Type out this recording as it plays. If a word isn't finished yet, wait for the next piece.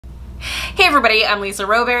Hey everybody, I'm Lisa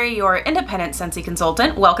Rowberry, your independent Scentsy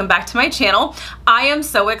consultant. Welcome back to my channel. I am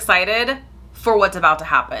so excited for what's about to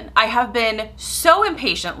happen. I have been so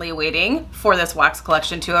impatiently waiting for this wax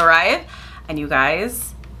collection to arrive, and you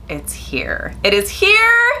guys, it's here. It is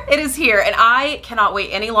here, it is here, and I cannot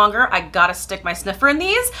wait any longer. I gotta stick my sniffer in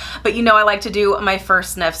these, but you know I like to do my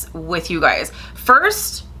first sniffs with you guys.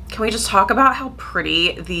 First, can we just talk about how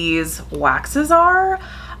pretty these waxes are?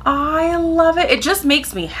 I love it. It just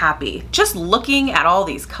makes me happy. Just looking at all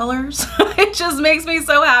these colors, it just makes me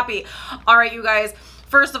so happy. All right, you guys,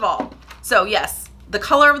 first of all, so yes, the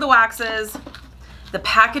color of the waxes, the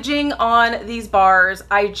packaging on these bars,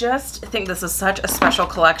 I just think this is such a special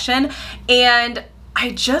collection, and I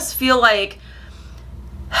just feel like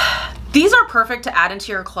these are perfect to add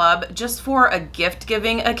into your club just for a gift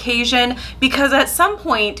giving occasion, because at some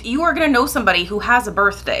point you are gonna know somebody who has a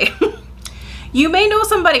birthday. You may know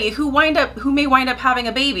somebody who may wind up having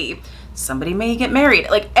a baby. Somebody may get married.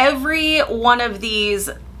 Like, every one of these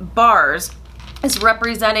bars is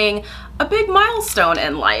representing a big milestone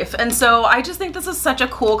in life. And so I just think this is such a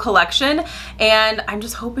cool collection, and I'm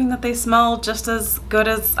just hoping that they smell just as good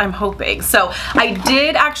as I'm hoping. So I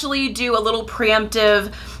did actually do a little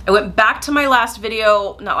preemptive. I went back to my last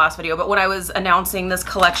video, not last video, but when I was announcing this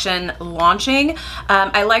collection launching,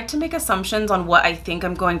 I like to make assumptions on what I think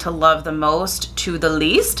I'm going to love the most to the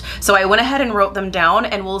least. So I went ahead and wrote them down,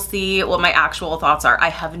 and we'll see what my actual thoughts are. I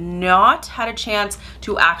have not had a chance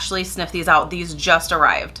to actually sniff these out. These just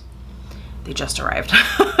arrived. They just arrived.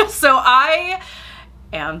 So I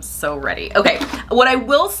am so ready. Okay, what I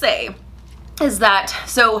will say is that,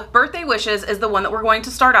 so Birthday Wishes is the one that we're going to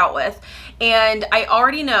start out with. And I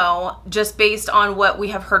already know, just based on what we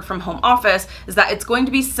have heard from home office, is that it's going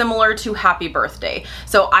to be similar to Happy Birthday.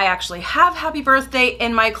 So I actually have Happy Birthday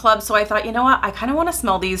in my club, so I thought, you know what, I kind of want to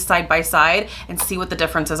smell these side by side and see what the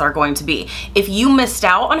differences are going to be. If you missed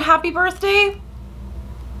out on Happy Birthday,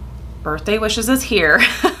 Birthday Wishes is here.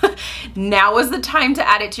 Now is the time to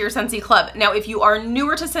add it to your Scentsy Club. Now, if you are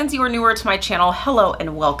newer to Scentsy or newer to my channel, hello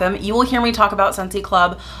and welcome. You will hear me talk about Scentsy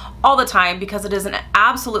Club all the time because it is an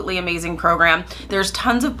absolutely amazing program. There's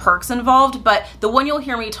tons of perks involved, but the one you'll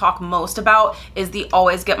hear me talk most about is the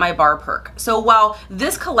Always Get My Bar perk. So while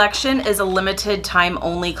this collection is a limited time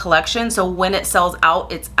only collection, so when it sells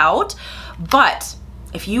out, it's out, but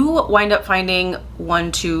if you wind up finding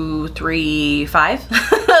 1, 2, 3, 5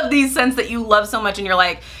 of these scents that you love so much, and you're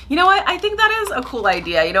like, you know what, I think that is a cool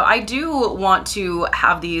idea. You know, I do want to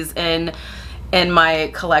have these in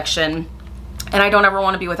my collection, and I don't ever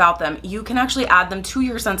want to be without them. You can actually add them to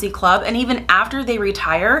your Scentsy Club, and even after they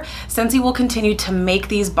retire, Scentsy will continue to make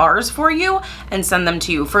these bars for you and send them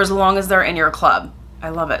to you for as long as they're in your club. I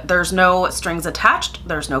love it. There's no strings attached,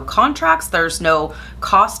 there's no contracts, there's no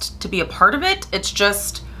cost to be a part of it. It's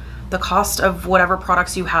just the cost of whatever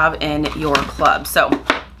products you have in your club. So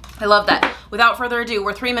I love that. Without further ado,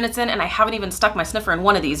 we're 3 minutes in and I haven't even stuck my sniffer in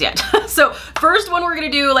one of these yet. So first one we're gonna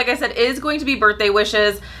do, like I said, is going to be Birthday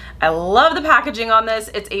Wishes. I love the packaging on this.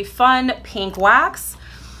 It's a fun pink wax.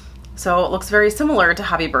 So it looks very similar to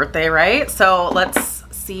Happy Birthday, right? So let's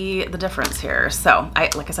see the difference here. So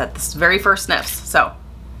like I said, this is very first sniffs. So,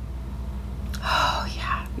 oh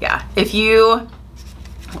yeah. If you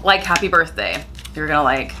like Happy Birthday, you're gonna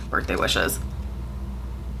like Birthday Wishes.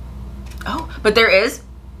 Oh, but there is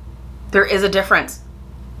a difference.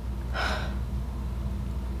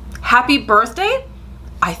 Happy Birthday,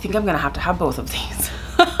 I think I'm gonna have to have both of these.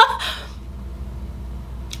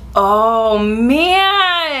 Oh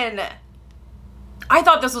man, I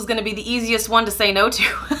thought this was gonna be the easiest one to say no to.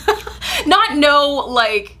 Not no,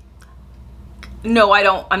 like, no,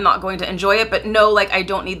 I'm not going to enjoy it, but no, like, I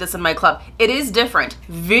don't need this in my club. It is different,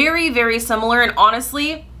 very, very similar, and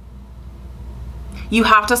honestly, you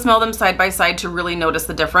have to smell them side by side to really notice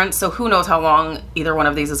the difference. So who knows how long either one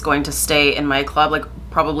of these is going to stay in my club. Like,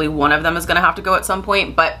 probably one of them is gonna have to go at some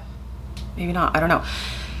point, but maybe not, I don't know.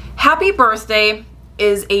 Happy Birthday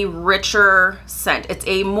is a richer scent. It's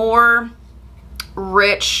a more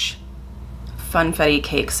rich funfetti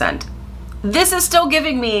cake scent. This is still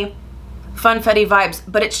giving me funfetti vibes,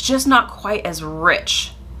 but it's just not quite as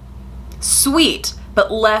rich. Sweet,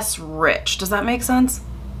 but less rich. Does that make sense?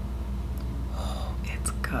 Oh, it's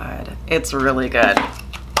good. It's really good.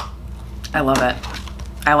 I love it.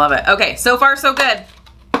 I love it. Okay, so far so good.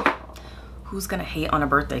 Who's gonna hate on a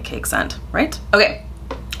birthday cake scent, right? Okay.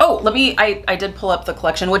 Oh, I did pull up the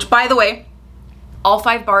collection, which, by the way, All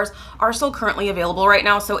 5 bars are still currently available right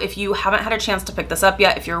now, so if you haven't had a chance to pick this up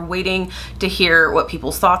yet, if you're waiting to hear what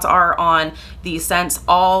people's thoughts are on these scents,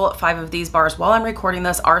 all 5 of these bars while I'm recording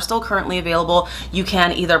this are still currently available. You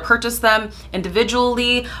can either purchase them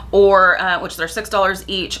individually, or which they're $6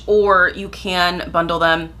 each, or you can bundle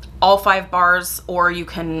them, all 5 bars, or you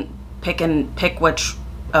can pick which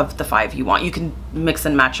of the 5 you want. You can mix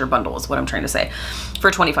and match your bundle is what I'm trying to say,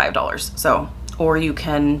 for $25. So, or you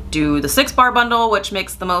can do the 6 bar bundle, which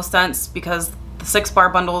makes the most sense because the 6 bar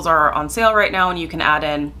bundles are on sale right now and you can add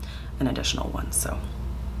in an additional one. So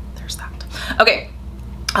there's that. Okay,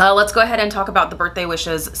 let's go ahead and talk about the Birthday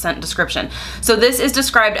Wishes scent description. So this is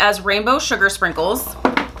described as rainbow sugar sprinkles.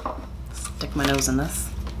 Stick my nose in this.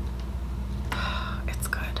 It's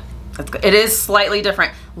good. It's good. It is slightly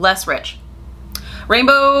different, less rich.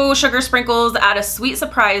 Rainbow sugar sprinkles add a sweet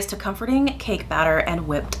surprise to comforting cake batter and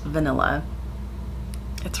whipped vanilla.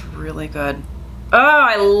 It's really good. Oh,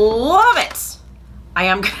 I love it. I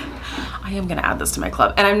am gonna add this to my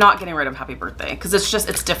club, and I'm not getting rid of Happy Birthday because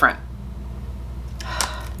it's different.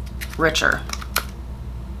 Richer.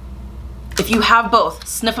 If you have both,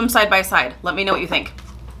 sniff them side by side. Let me know what you think.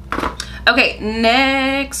 Okay,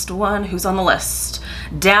 next one, who's on the list?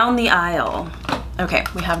 Down the Aisle. Okay,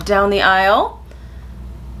 we have Down the Aisle.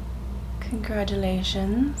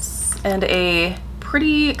 Congratulations. And a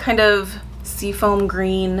pretty kind of seafoam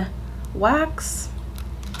green wax.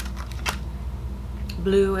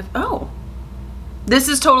 Blue. Oh, this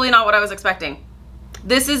is totally not what I was expecting.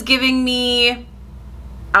 This is giving me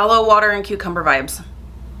aloe water and cucumber vibes.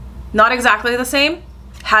 Not exactly the same.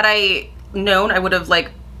 Had I known, I would have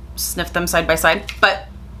like sniffed them side by side, but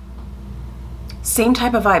same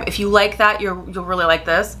type of vibe. If you like that, you'll really like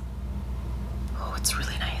this. Oh, it's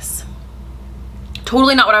really nice.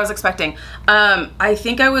 Totally not what I was expecting. I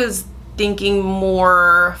think I was thinking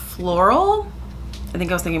more floral.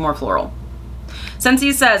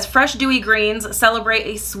 Scentsy says, fresh dewy greens celebrate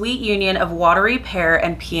a sweet union of watery pear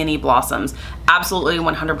and peony blossoms. Absolutely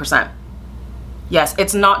 100%. Yes,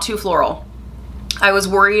 it's not too floral. I was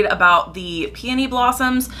worried about the peony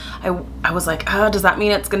blossoms. I was like, oh, does that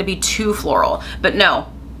mean it's gonna be too floral? But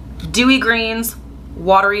no, dewy greens,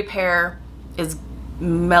 watery pear is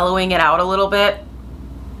mellowing it out a little bit.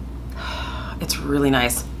 It's really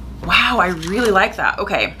nice. Wow, I really like that.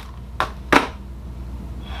 Okay.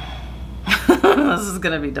 This is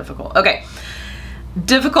gonna be difficult. Okay,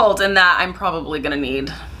 difficult in that I'm probably gonna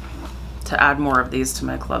need to add more of these to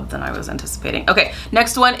my club than I was anticipating. Okay,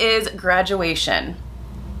 next one is Graduation.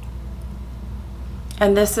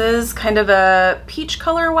 And this is kind of a peach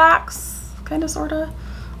color wax, kind of, sort of,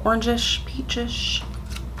 orangish, peachish.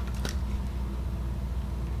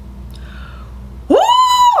 Woo!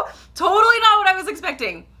 Totally not what I was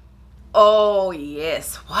expecting. Oh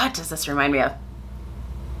yes, what does this remind me of?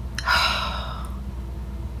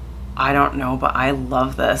 I don't know, but I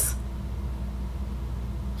love this.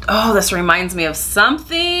 Oh, this reminds me of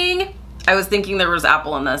something. I was thinking there was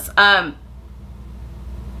apple in this.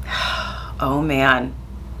 Oh man.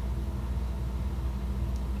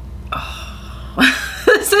 Oh,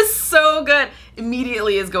 this is so good.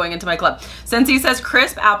 Immediately is going into my club. Scentsy says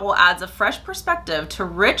crisp apple adds a fresh perspective to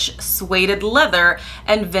rich suede leather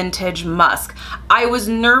and vintage musk. I was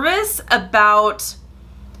nervous about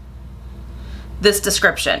this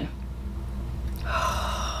description.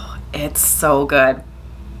 It's so good.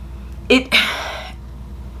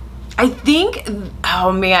 I think,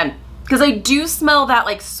 oh man, because I do smell that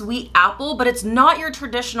like sweet apple, but it's not your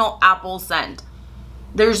traditional apple scent.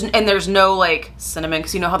 There's no like cinnamon,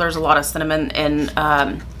 because you know how there's a lot of cinnamon in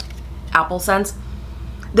apple scents.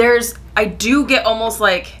 I do get almost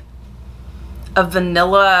like a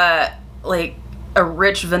vanilla, like a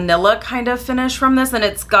rich vanilla kind of finish from this, and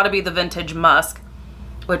it's got to be the vintage musk,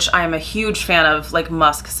 which I am a huge fan of, like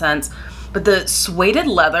musk scents. But the suede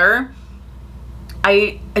leather,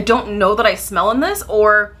 I don't know that I smell in this,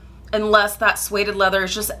 or unless that suede leather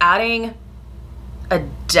is just adding a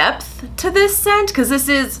depth to this scent, because this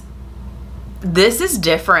is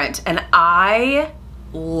different and I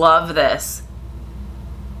love this.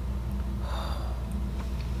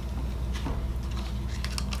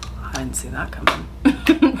 I didn't see that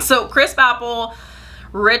coming. So crisp apple,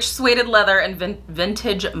 rich suede leather, and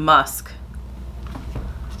vintage musk.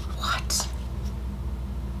 What?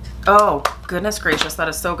 Oh, goodness gracious, that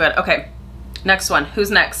is so good. Okay, next one.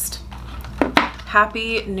 Who's next?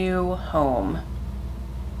 Happy New Home.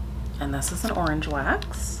 And this is an orange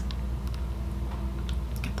wax.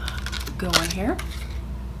 Get that going here.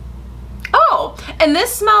 Oh, and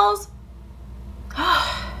this smells,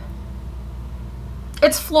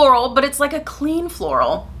 it's floral, but it's like a clean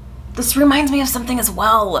floral. This reminds me of something as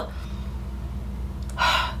well.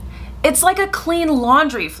 It's like a clean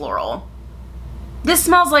laundry floral. This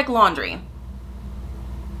smells like laundry.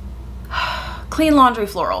 Clean laundry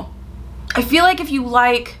floral. I feel like if you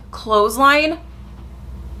like clothesline,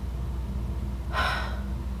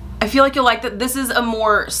 I feel like you'll like that. This is a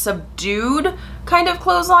more subdued kind of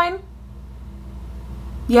clothesline.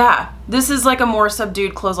 Yeah, this is like a more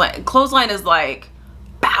subdued clothesline. Clothesline is like,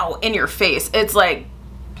 bow, in your face. It's like,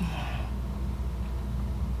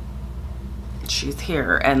 she's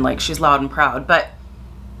here and like she's loud and proud, but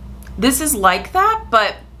this is like that,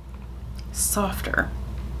 but softer.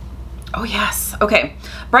 Oh yes, okay.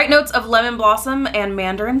 Bright notes of lemon blossom and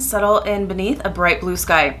mandarin settle in beneath a bright blue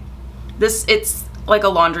sky. It's like a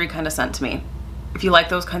laundry kind of scent to me. If you like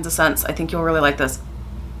those kinds of scents, I think you'll really like this.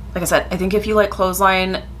 Like I said, I think if you like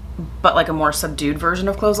clothesline, but like a more subdued version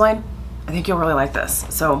of clothesline, I think you'll really like this.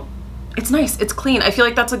 So it's nice, it's clean. I feel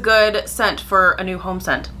like that's a good scent for a new home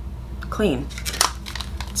scent. Clean,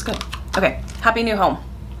 it's good. Okay, happy new home.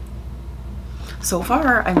 So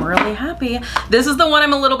far, I'm really happy. This is the one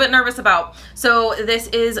I'm a little bit nervous about. So this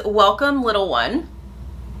is Welcome Little One.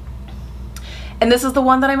 And this is the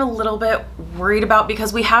one that I'm a little bit worried about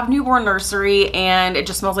because we have newborn nursery and it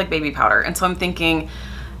just smells like baby powder. And so I'm thinking,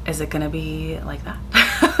 is it gonna be like that?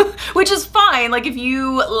 Which is fine. Like if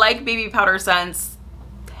you like baby powder scents,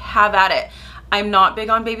 have at it. I'm not big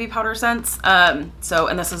on baby powder scents. And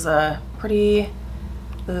this is a pretty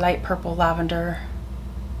light purple lavender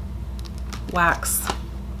wax.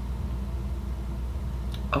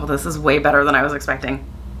 Oh, this is way better than I was expecting.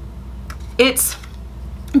 This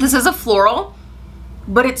is a floral,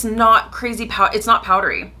 but it's not crazy it's not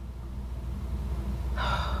powdery.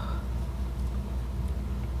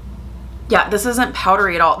 Yeah, this isn't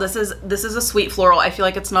powdery at all. This is a sweet floral. I feel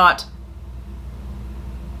like it's not,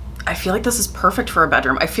 I feel like this is perfect for a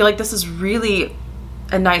bedroom. I feel like this is really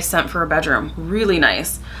a nice scent for a bedroom. Really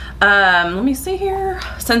nice. Let me see here.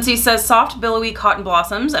 Scentsy says soft, billowy cotton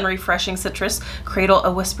blossoms and refreshing citrus cradle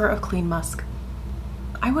a whisper of clean musk.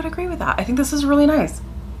 I would agree with that. I think this is really nice.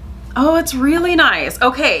 Oh, it's really nice.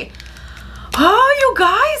 Okay. Oh, you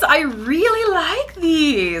guys, I really like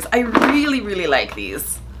these. I really, really like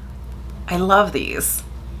these. I love these.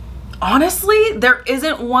 Honestly, there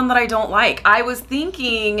isn't one that I don't like. I was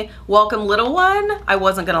thinking Welcome Little One, I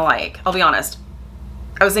wasn't gonna like. I'll be honest.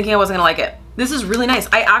 I was thinking I wasn't gonna like it. This is really nice.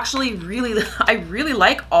 I actually really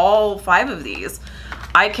like all 5 of these.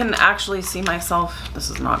 I can actually see myself, this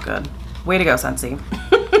is not good. Way to go, Scentsy.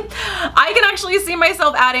 I can actually see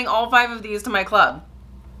myself adding all 5 of these to my club.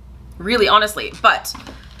 Really, honestly, but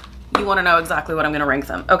you wanna know exactly what I'm gonna rank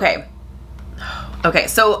them. Okay. Okay,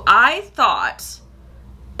 so I thought,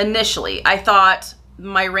 initially, I thought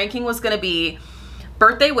my ranking was gonna be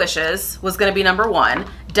Birthday Wishes was gonna be number 1,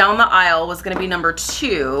 Down the Aisle was gonna be number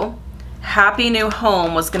 2, Happy New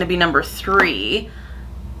Home was gonna be number 3,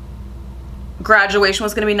 Graduation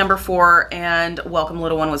was gonna be number 4, and Welcome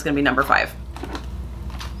Little One was gonna be number 5.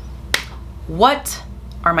 What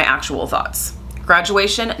are my actual thoughts?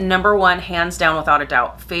 Graduation, number 1, hands down, without a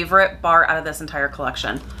doubt. Favorite bar out of this entire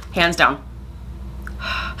collection, hands down.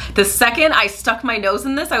 The second I stuck my nose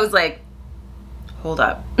in this, I was like, hold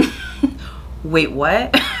up. Wait,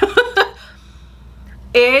 what?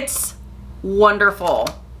 It's wonderful.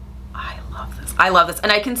 I love this. I love this.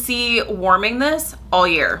 And I can see warming this all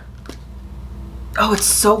year. Oh, it's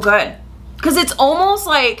so good. Because it's almost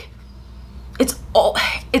like,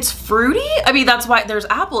 it's fruity. I mean, that's why there's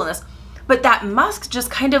apple in this. But that musk just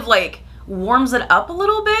kind of like warms it up a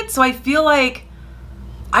little bit. So I feel like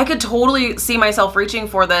I could totally see myself reaching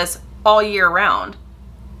for this all year round.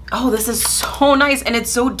 Oh, this is so nice and it's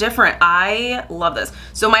so different. I love this.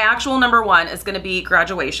 So my actual number 1 is gonna be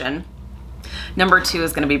Graduation. Number 2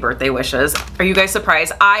 is gonna be Birthday Wishes. Are you guys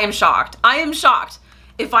surprised? I am shocked. I am shocked.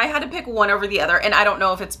 If I had to pick one over the other, and I don't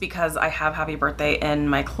know if it's because I have Happy Birthday in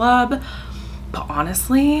my club, but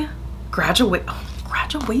honestly, Graduation,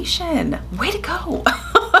 way to go.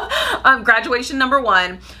 Graduation number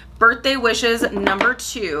 1. Birthday Wishes number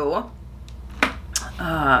 2,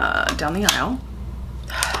 Down the Aisle,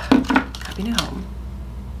 Happy New Home.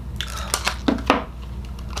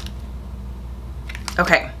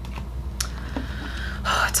 Okay.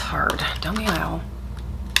 Oh, it's hard. Down the Aisle.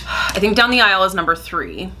 I think Down the Aisle is number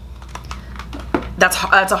 3. That's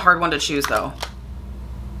a hard one to choose though.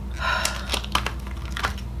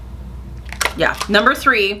 Yeah, number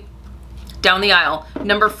 3. Down the Aisle.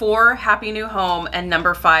 Number 4, Happy New Home, and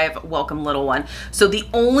number 5, Welcome Little One. So the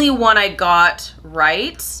only one I got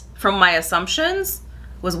right from my assumptions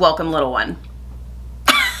was Welcome Little One.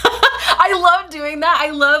 I love doing that. I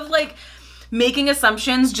love like making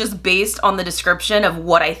assumptions just based on the description of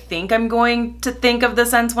what I think I'm going to think of the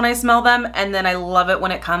scents when I smell them, and then I love it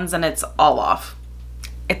when it comes and it's all off.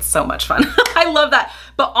 It's so much fun. I love that.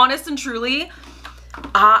 But honest and truly,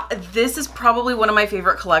 this is probably one of my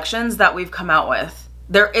favorite collections that we've come out with.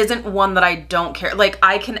 There isn't one that I don't care. Like,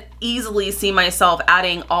 I can easily see myself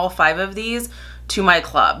adding all 5 of these to my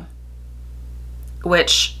club,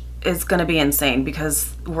 which is gonna be insane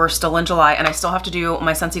because we're still in July and I still have to do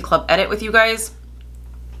my Scentsy Club edit with you guys.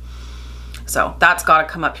 So that's gotta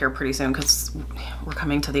come up here pretty soon because we're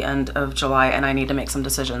coming to the end of July and I need to make some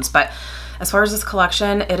decisions. But as far as this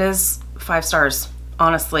collection, it is 5 stars,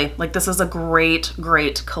 honestly. Like, this is a great,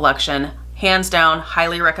 great collection. Hands down,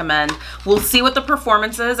 highly recommend. We'll see what the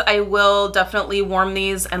performance is. I will definitely warm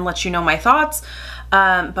these and let you know my thoughts.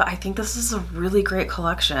 But I think this is a really great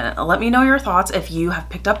collection. Let me know your thoughts if you have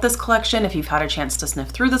picked up this collection, if you've had a chance to sniff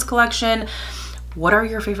through this collection. What are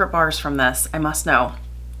your favorite bars from this? I must know.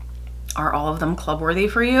 Are all of them club worthy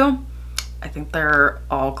for you? I think they're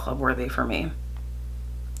all club worthy for me.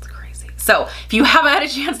 So if you haven't had a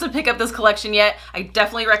chance to pick up this collection yet, I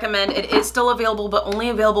definitely recommend. It is still available, but only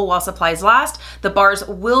available while supplies last. The bars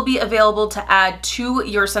will be available to add to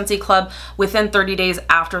your Scentsy Club within 30 days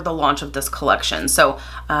after the launch of this collection. So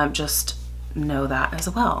just know that as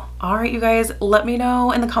well. All right, you guys, let me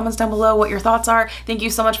know in the comments down below what your thoughts are. Thank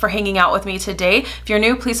you so much for hanging out with me today. If you're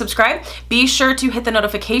new, please subscribe. Be sure to hit the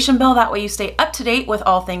notification bell. That way you stay up to date with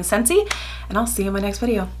all things Scentsy, and I'll see you in my next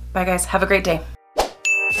video. Bye guys, have a great day.